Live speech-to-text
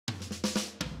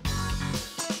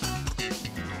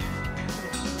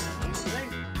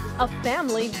A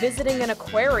family visiting an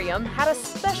aquarium had a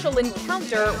special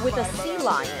encounter with a sea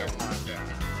lion.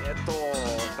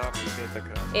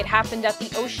 It happened at the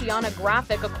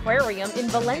Oceanographic Aquarium in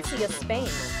Valencia, Spain.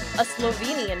 A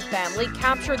Slovenian family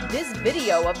captured this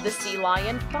video of the sea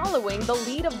lion following the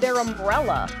lead of their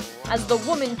umbrella. As the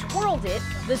woman twirled it,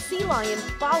 the sea lion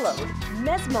followed,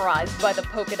 mesmerized by the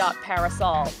polka dot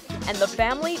parasol. And the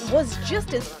family was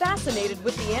just as fascinated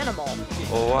with the animal.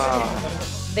 Wow.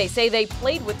 They say they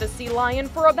played with the sea lion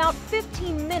for about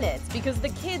 15 minutes because the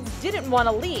kids didn't want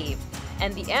to leave,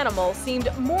 and the animal seemed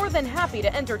more than happy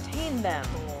to entertain them,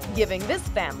 giving this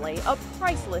family a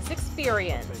priceless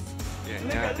experience.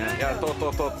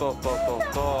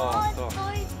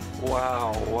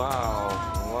 Wow.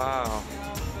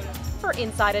 For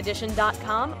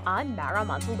InsideEdition.com, I'm Mara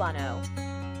Montalbano.